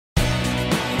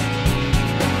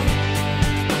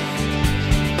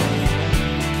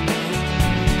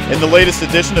In the latest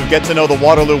edition of Get to Know the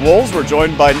Waterloo Wolves, we're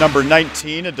joined by number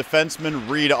 19, a defenseman,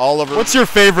 Reid Oliver. What's your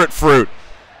favorite fruit?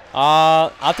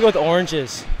 I have to go with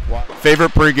oranges.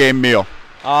 Favorite pregame meal?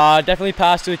 Definitely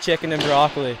pasta with chicken and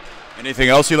broccoli. Anything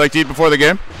else you like to eat before the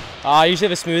game? I usually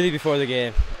have a smoothie before the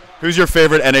game. Who's your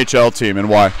favorite NHL team and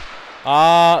why?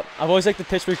 I've always liked the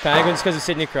Pittsburgh Penguins because of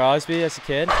Sidney Crosby as a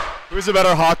kid. Who's a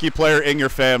better hockey player in your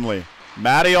family?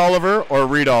 Matty Oliver or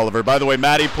Reid Oliver? By the way,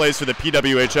 Matty plays for the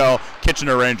PWHL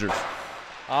Kitchener Rangers.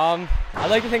 I'd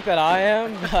like to think that I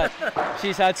am, but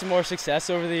she's had some more success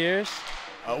over the years.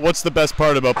 What's the best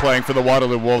part about playing for the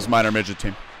Waterloo Wolves minor midget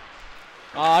team?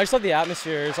 I just love the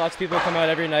atmosphere. There's lots of people who come out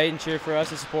every night and cheer for us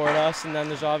and support us, and then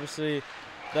there's obviously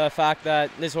the fact that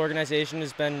this organization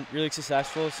has been really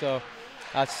successful, so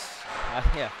that's,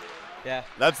 yeah.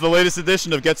 That's the latest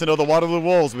edition of Get to Know the Waterloo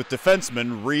Wolves with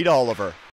defenseman Reid Oliver.